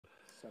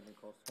7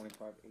 calls,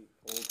 25, 8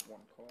 folds, 1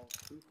 call,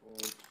 2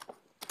 folds.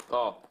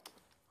 Oh.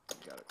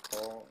 Got a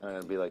call. I'm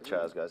going to be like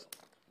Chaz, guys.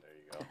 There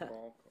you go.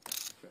 Call.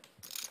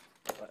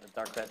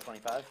 Dark bet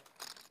 25?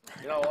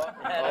 You know what?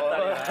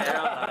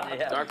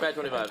 Yeah. Dark bet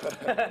 25. Got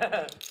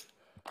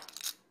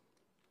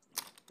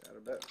a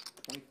bet.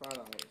 $25. C3.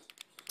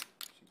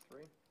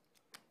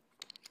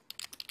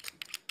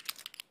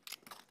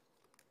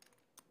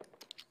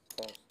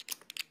 Calls.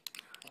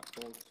 5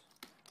 folds.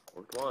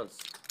 Worked once.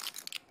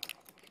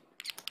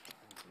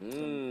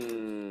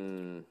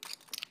 Mmm.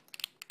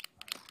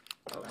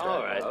 Okay.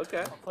 All right. Okay.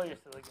 I'll play your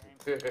silly game.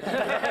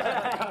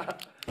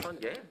 Fun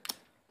game.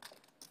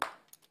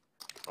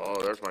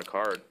 Oh, there's my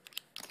card.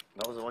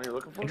 That was the one you're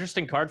looking for?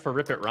 Interesting card for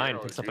Rip It Ryan.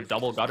 Picks up a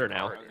double gutter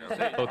now.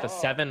 Both a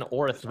 7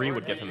 or a 3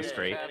 would give him a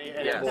straight.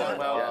 Yes.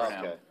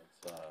 Okay.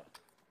 It's,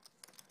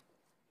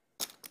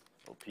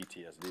 little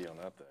PTSD on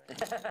that thing.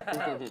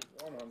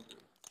 100.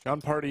 John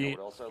Pardy,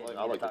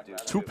 I like to do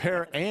 2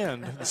 pair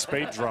and the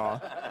spade draw.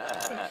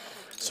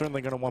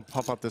 Certainly going to want to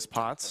pump up this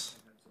pots.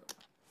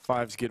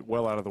 5s get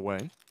well out of the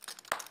way.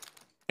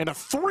 And a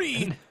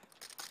 3!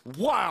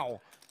 Wow!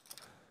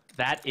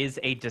 That is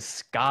a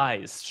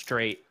disguised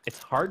straight. It's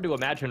hard to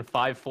imagine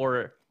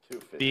 5-4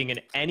 being in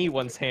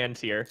anyone's hand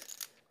here.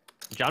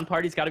 John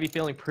Pardy's got to be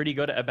feeling pretty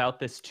good about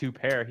this 2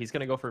 pair. He's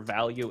going to go for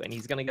value, and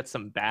he's going to get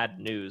some bad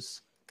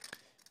news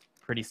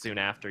pretty soon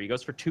after. He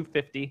goes for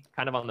 250,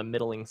 kind of on the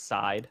middling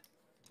side.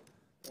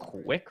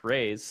 Quick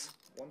raise.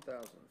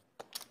 1,000.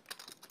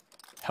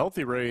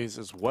 Healthy raise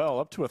as well,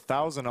 up to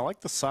 1,000. I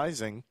like the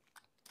sizing.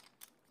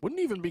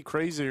 Wouldn't even be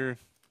crazier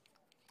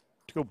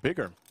to go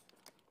bigger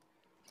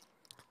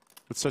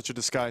with such a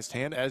disguised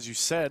hand. As you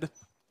said,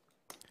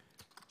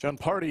 John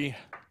Pardy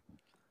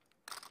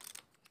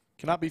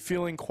cannot be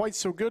feeling quite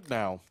so good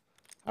now.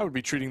 I would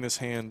be treating this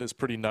hand as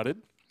pretty nutted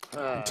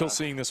until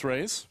seeing this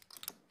raise.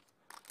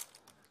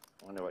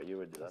 I wonder what you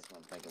would do. That's what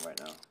I'm thinking right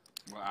now.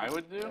 What I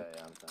would do? Yeah,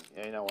 I'm thinking.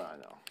 Yeah, you know what I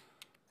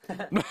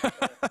know.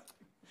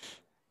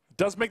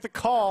 Does make the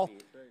call.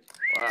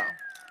 Wow.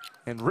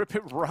 And Rip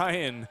It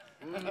Ryan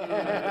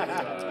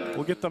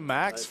will get the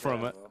max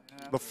from it.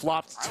 The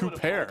flopped 2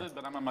 pair. Folded,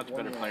 but I'm a much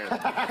better player than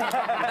you.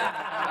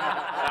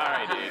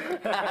 Sorry,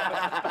 dude.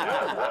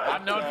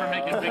 I'm known for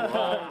making big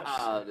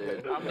folds.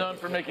 Dude. I'm known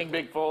for making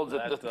big folds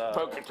at the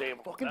poker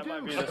table. That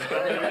might be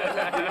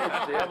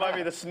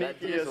the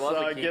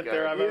sneakiest get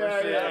there I've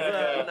ever seen.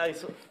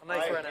 That's a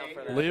nice run out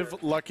for that.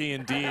 Live lucky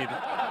indeed.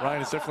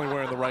 Ryan is definitely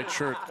wearing the right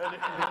shirt.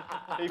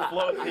 He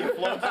floats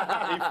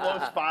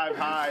 5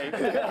 high,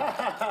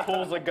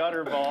 pulls a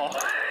gutter ball,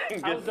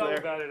 and gets there.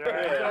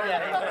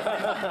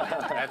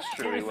 That's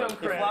true. He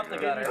flopped the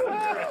gutter.